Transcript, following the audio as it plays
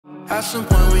At some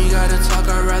point we gotta talk,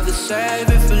 I'd rather save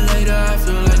it for later. I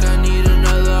feel like I need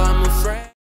another, I'm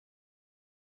afraid.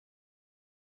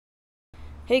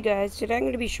 Hey guys, today I'm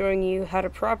going to be showing you how to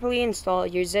properly install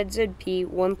your ZZP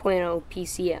 1.0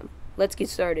 PCM. Let's get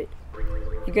started.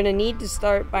 You're going to need to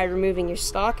start by removing your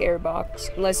stock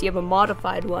airbox, unless you have a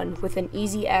modified one with an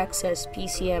easy access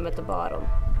PCM at the bottom.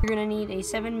 You're going to need a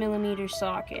 7mm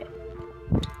socket.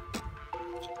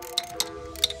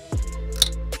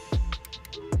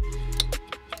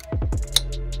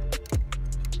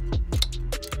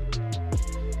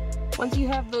 Once you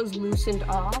have those loosened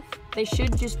off, they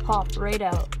should just pop right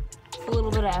out. A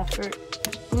little bit of effort.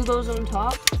 Blue goes on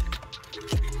top,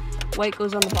 white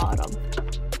goes on the bottom,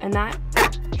 and that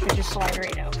should just slide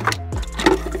right out.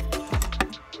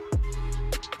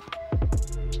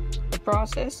 The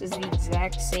process is the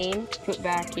exact same to put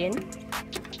back in.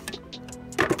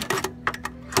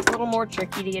 It's a little more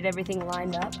tricky to get everything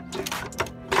lined up.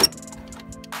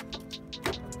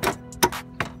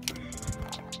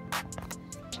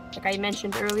 Like I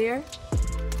mentioned earlier,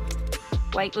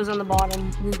 white goes on the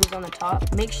bottom, blue goes on the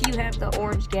top. Make sure you have the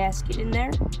orange gasket in there.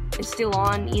 It's still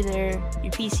on either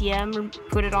your PCM or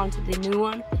put it onto the new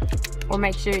one, or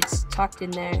make sure it's tucked in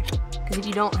there. Because if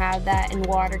you don't have that and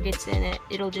water gets in it,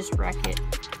 it'll just wreck it.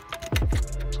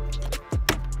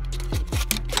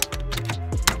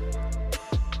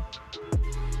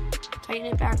 Tighten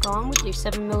it back on with your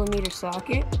 7mm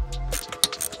socket.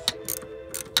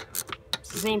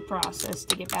 Same process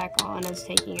to get back on as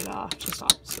taking it off, just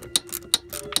opposite.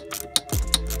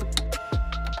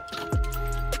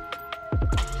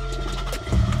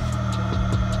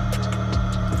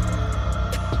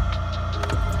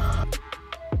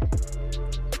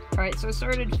 Alright, so it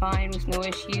started fine with no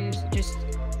issues. It just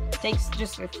takes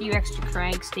just a few extra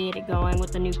cranks to get it going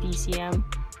with the new PCM.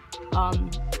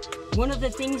 One of the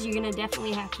things you're going to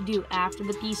definitely have to do after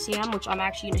the PCM, which I'm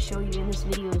actually going to show you in this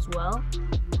video as well,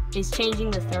 is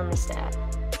changing the thermostat.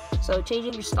 So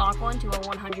changing your stock one to a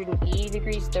 180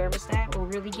 degrees thermostat will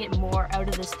really get more out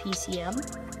of this PCM.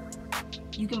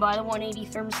 You can buy the 180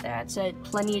 thermostats at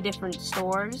plenty of different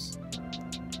stores,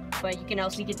 but you can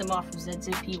also get them off of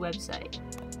ZZP website.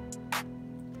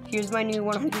 Here's my new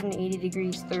 180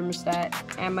 degrees thermostat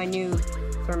and my new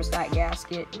thermostat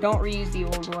gasket. Don't reuse the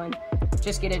old one,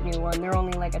 just get a new one. They're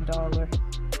only like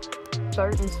 $1.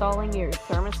 Start installing your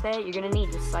thermostat. You're going to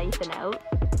need to siphon out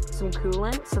some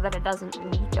coolant so that it doesn't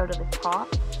leak out of the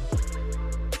top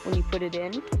when you put it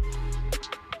in. You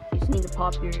just need to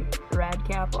pop your rad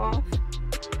cap off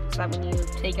so that when you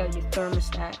take out your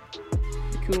thermostat,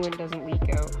 the coolant doesn't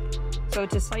leak out. So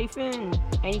to siphon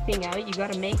anything out, you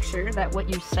got to make sure that what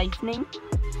you're siphoning,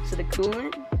 so the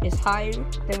coolant, is higher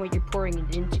than what you're pouring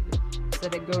it into, so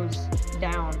that it goes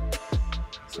down.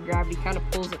 So gravity kind of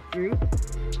pulls it through.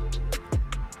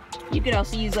 You could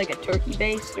also use like a turkey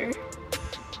baster,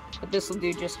 but this will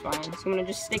do just fine. So I'm going to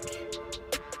just stick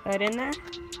that in there,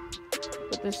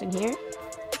 put this in here,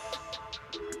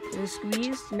 just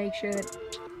squeeze to make sure that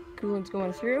coolant's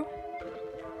going through,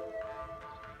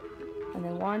 and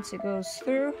then once it goes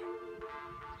through,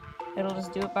 it'll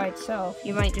just do it by itself.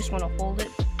 You might just want to hold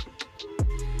it.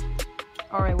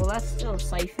 Alright, well that's still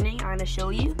siphoning. I'm going to show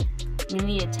you. You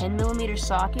need a 10mm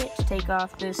socket to take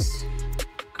off this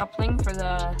coupling for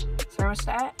the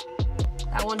thermostat.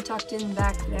 That one tucked in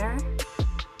back there.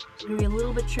 It's going to be a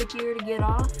little bit trickier to get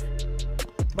off,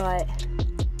 but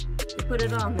you put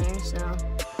it on there, so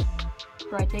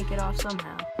probably take it off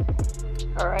somehow.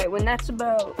 Alright, when that's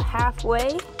about halfway, I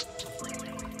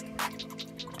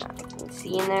don't know if you can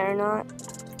see in there or not.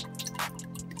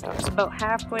 No, it's about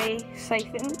halfway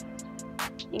siphoned.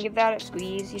 You can give that a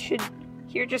squeeze. You should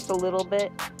hear just a little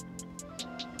bit.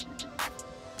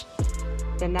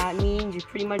 Then that means you're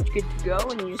pretty much good to go,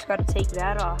 and you just got to take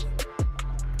that off.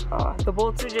 The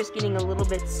bolts are just getting a little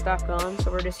bit stuck on,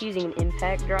 so we're just using an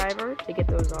impact driver to get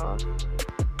those off.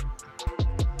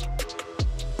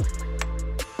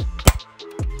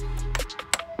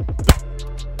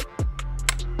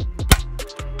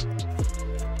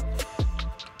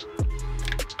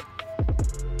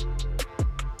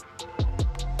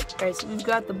 Alright, so we've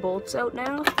got the bolts out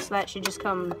now, so that should just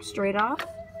come straight off.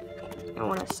 I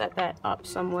want to set that up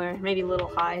somewhere, maybe a little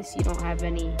high so you don't have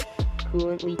any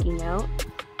coolant leaking out.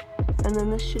 And then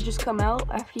this should just come out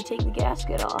after you take the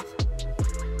gasket off.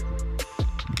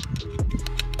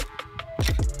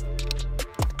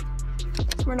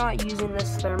 So we're not using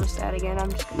this thermostat again,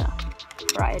 I'm just going to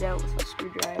pry it out with a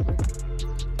screwdriver.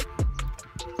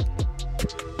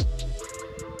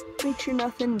 Make sure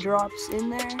nothing drops in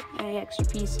there, any extra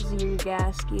pieces of your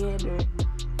gasket or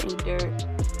any dirt.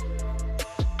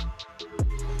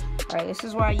 Alright, this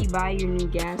is why you buy your new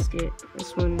gasket.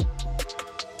 This one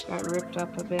got ripped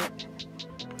up a bit.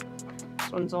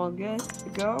 This one's all good to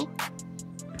go.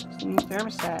 It's the new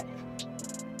thermostat.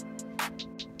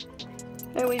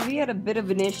 Anyways, we had a bit of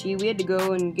an issue. We had to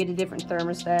go and get a different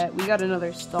thermostat. We got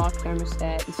another stock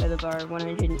thermostat instead of our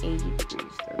 180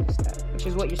 degrees thermostat, which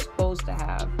is what you're supposed to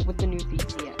have with the new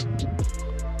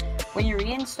PCM. When you're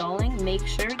reinstalling, make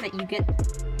sure that you get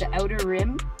the outer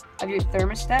rim of your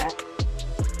thermostat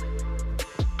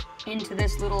into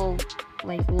this little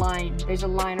like line. There's a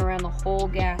line around the whole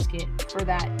gasket for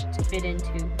that to fit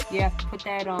into. You have to put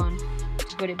that on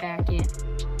to put it back in.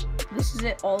 This is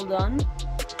it all done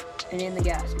and in the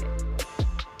gasket.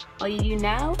 All you do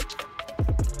now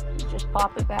is just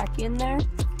pop it back in there,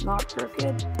 not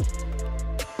crooked,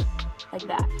 like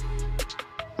that.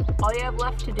 All you have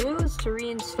left to do is to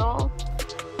reinstall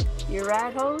your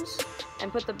rad hose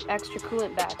and put the extra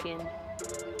coolant back in.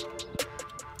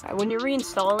 Right, when you're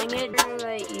reinstalling it,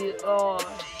 that you, oh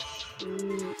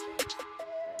shoot.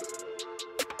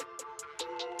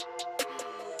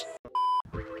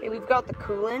 Okay, we've got the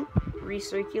coolant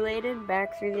recirculated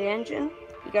back through the engine.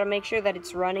 You gotta make sure that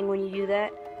it's running when you do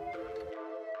that.